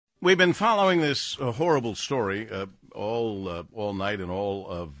We've been following this horrible story all night and all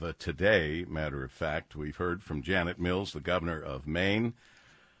of today. Matter of fact, we've heard from Janet Mills, the governor of Maine.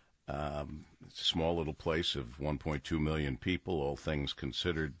 It's a small little place of 1.2 million people, all things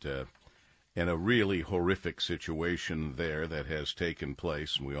considered, in a really horrific situation there that has taken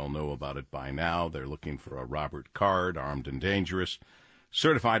place. And we all know about it by now. They're looking for a Robert Card, armed and dangerous,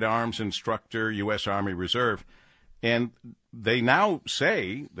 certified arms instructor, U.S. Army Reserve. And they now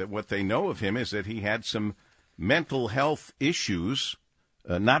say that what they know of him is that he had some mental health issues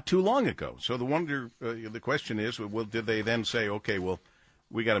not too long ago. So the question is, well, did they then say, okay, well,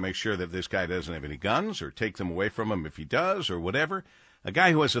 we got to make sure that this guy doesn't have any guns or take them away from him if he does or whatever? A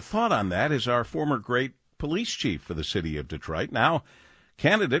guy who has a thought on that is our former great police chief for the city of Detroit, now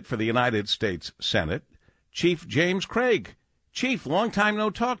candidate for the United States Senate, Chief James Craig. Chief, long time no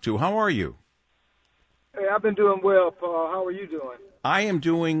talk to. How are you? Hey, I've been doing well, Paul. How are you doing? I am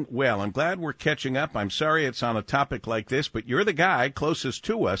doing well. I'm glad we're catching up. I'm sorry it's on a topic like this, but you're the guy closest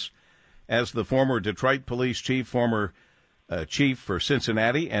to us as the former Detroit police chief, former chief for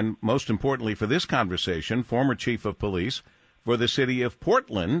Cincinnati, and most importantly for this conversation, former chief of police for the city of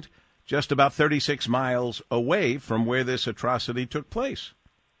Portland, just about 36 miles away from where this atrocity took place.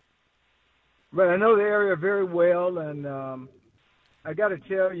 But I know the area very well, and I got to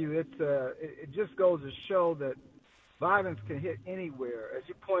tell you, it just goes to show that violence can hit anywhere. As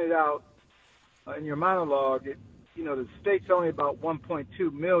you pointed out in your monologue, the state's only about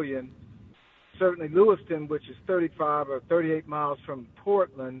 1.2 million. Certainly Lewiston, which is 35 or 38 miles from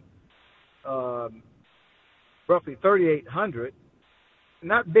Portland, roughly 3,800.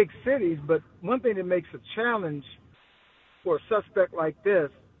 Not big cities, but one thing that makes a challenge for a suspect like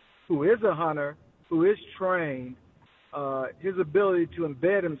this, who is a hunter, who is trained, his ability to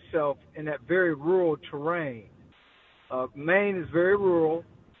embed himself in that very rural terrain. Maine is very rural,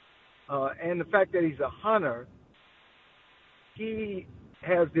 and the fact that he's a hunter, he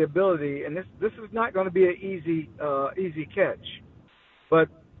has the ability, and this is not going to be an easy catch, but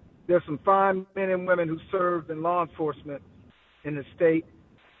there's some fine men and women who serve in law enforcement in the state,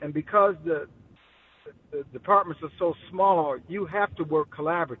 and because the departments are so small, you have to work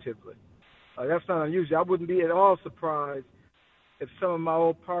collaboratively. That's not unusual. I wouldn't be at all surprised if some of my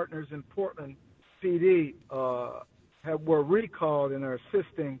old partners in Portland PD were recalled and are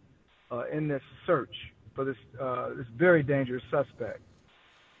assisting in this search for this very dangerous suspect.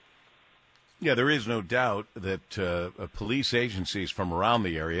 Yeah, there is no doubt that police agencies from around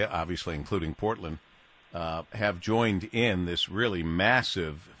the area, obviously including Portland, have joined in this really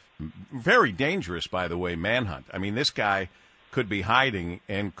massive, very dangerous, by the way, manhunt. I mean, this guy could be hiding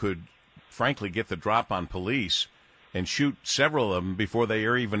and could frankly get the drop on police and shoot several of them before they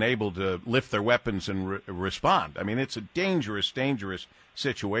are even able to lift their weapons and respond. I mean, it's a dangerous, dangerous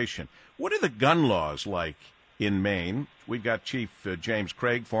situation. What are the gun laws like in Maine? We've got Chief James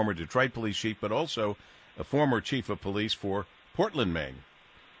Craig, former Detroit police chief, but also a former chief of police for Portland, Maine.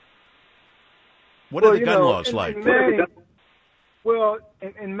 What are the gun laws like? In Maine, well,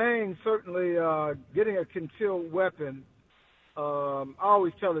 in Maine, certainly getting a concealed weapon, I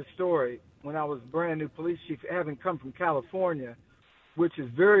always tell this story. When I was brand new police chief, having come from California, which is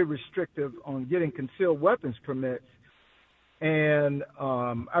very restrictive on getting concealed weapons permits. And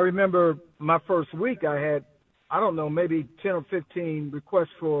I remember my first week I had, maybe 10 or 15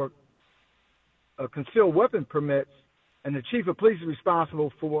 requests for concealed weapon permits, and the chief of police is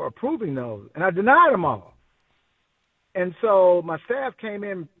responsible for approving those. And I denied them all. And so my staff came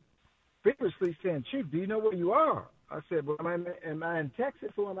in vigorously saying, "Chief, do you know where you are?" I said, "Well, am I in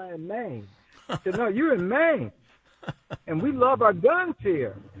Texas or am I in Maine?" He said, "No, you're in Maine, and we love our guns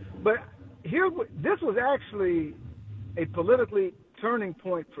here." But this was actually a politically turning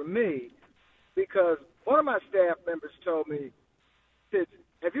point for me, because one of my staff members told me, said,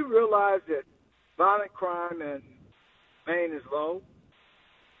 "Have you realized that violent crime in Maine is low?"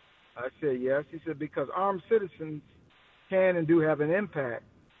 I said, "Yes." He said, "Because armed citizens can and do have an impact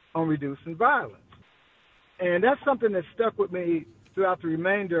on reducing violence." And that's something that stuck with me throughout the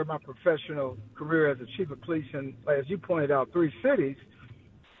remainder of my professional career as a chief of police in, as you pointed out, 3 cities,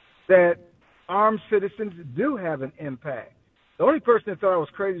 that armed citizens do have an impact. The only person that thought I was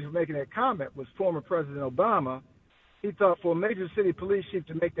crazy for making that comment was former President Obama. He thought for a major city police chief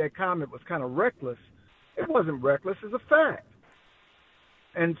to make that comment was kind of reckless. It wasn't reckless. It's a fact.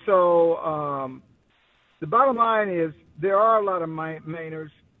 And so the bottom line is there are a lot of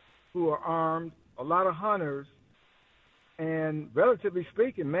Mainers who are armed, a lot of hunters, and relatively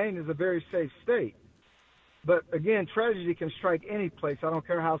speaking, Maine is a very safe state. But again, tragedy can strike any place. I don't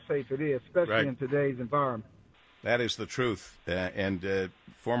care how safe it is, especially in today's environment. That is the truth. And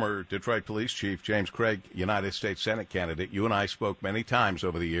former Detroit Police Chief James Craig, United States Senate candidate, you and I spoke many times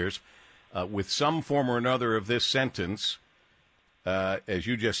over the years. With some form or another of this sentence, as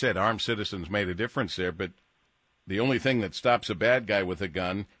you just said, armed citizens made a difference there, but the only thing that stops a bad guy with a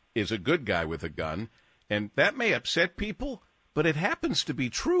gun is a good guy with a gun. And that may upset people, but it happens to be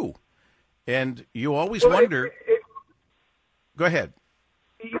true. And you always wonder. Go ahead.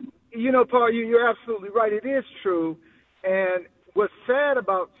 You know, Paul, you're absolutely right. It is true. And what's sad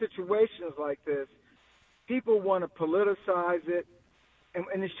about situations like this, people want to politicize it,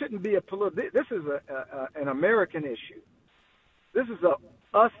 and it shouldn't be a political. This is an American issue. This is a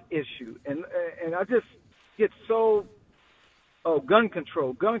us issue, and I just get so gun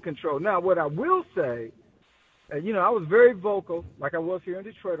control. Now, what I will say, you know, I was very vocal, like I was here in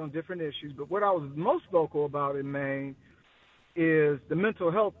Detroit, on different issues. But what I was most vocal about in Maine is the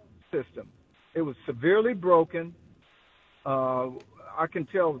mental health system. It was severely broken. I can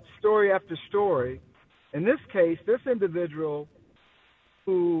tell story after story. In this case, this individual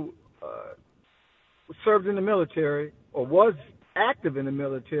who served in the military or was active in the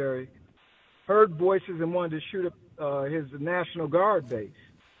military heard voices and wanted to shoot up his National Guard base.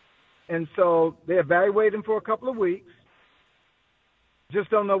 And so they evaluated him for a couple of weeks. Just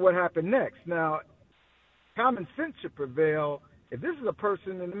don't know what happened next. Now, common sense should prevail. If this is a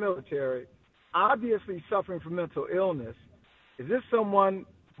person in the military, obviously suffering from mental illness, is this someone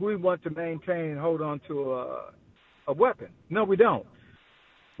who we want to maintain and hold on to a weapon? No, we don't.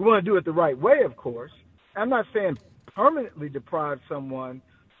 We want to do it the right way, of course. I'm not saying permanently deprive someone,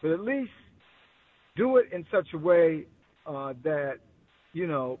 but at least do it in such a way that, you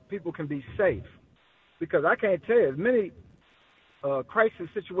know, people can be safe. Because I can't tell you, as many crisis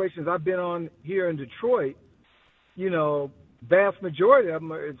situations I've been on here in Detroit, you know, vast majority of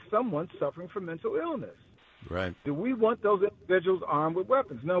them are someone suffering from mental illness. Right. Do we want those individuals armed with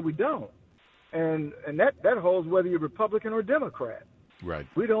weapons? No, we don't. And that holds whether you're Republican or Democrat. Right.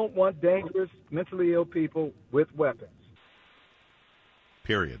 We don't want dangerous, mentally ill people with weapons.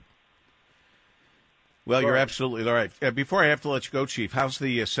 Period. Well, you're absolutely all right. Before I have to let you go, Chief, how's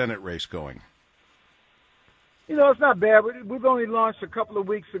the Senate race going? You know, it's not bad. We've only launched a couple of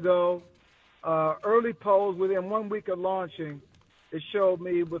weeks ago. Early polls within 1 week of launching, it showed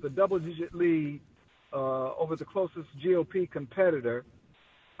me with a double-digit lead over the closest GOP competitor.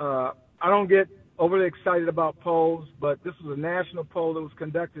 I don't get overly excited about polls, but this was a national poll that was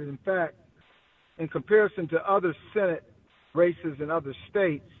conducted. In fact, in comparison to other Senate races in other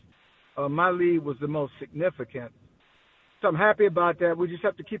states, my lead was the most significant. So I'm happy about that. We just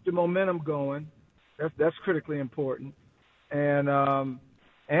have to keep the momentum going. That's critically important. And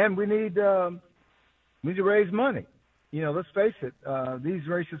we need to raise money. You know, let's face it, these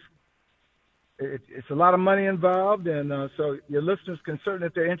races, it's a lot of money involved, and so your listeners can certainly,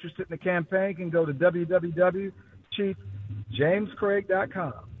 if they're interested in the campaign, can go to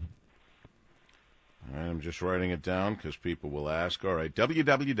www.chiefjamescraig.com. All right, I'm just writing it down because people will ask. All right,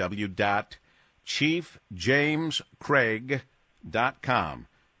 www.chiefjamescraig.com.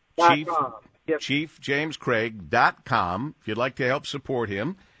 ChiefJamesCraig.com. If you'd like to help support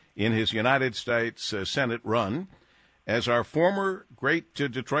him in his United States Senate run as our former great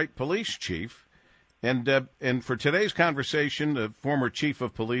Detroit police chief. And for today's conversation, the former chief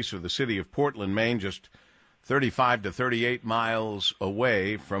of police of the city of Portland, Maine, just 35 to 38 miles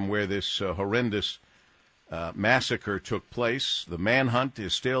away from where this horrendous massacre took place. The manhunt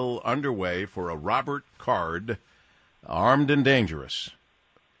is still underway for a Robert Card, armed and dangerous.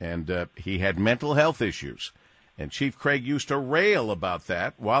 And he had mental health issues. And Chief Craig used to rail about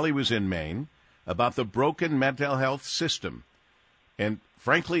that while he was in Maine, about the broken mental health system. And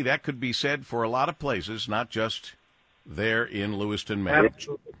frankly, that could be said for a lot of places, not just there in Lewiston, Maine.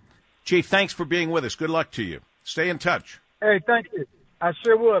 Absolutely. Chief, thanks for being with us. Good luck to you. Stay in touch. Hey, thank you. I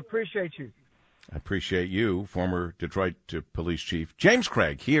sure will. Appreciate you. I appreciate you, former Detroit Police Chief James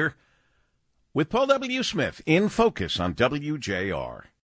Craig, here with Paul W. Smith in Focus on WJR.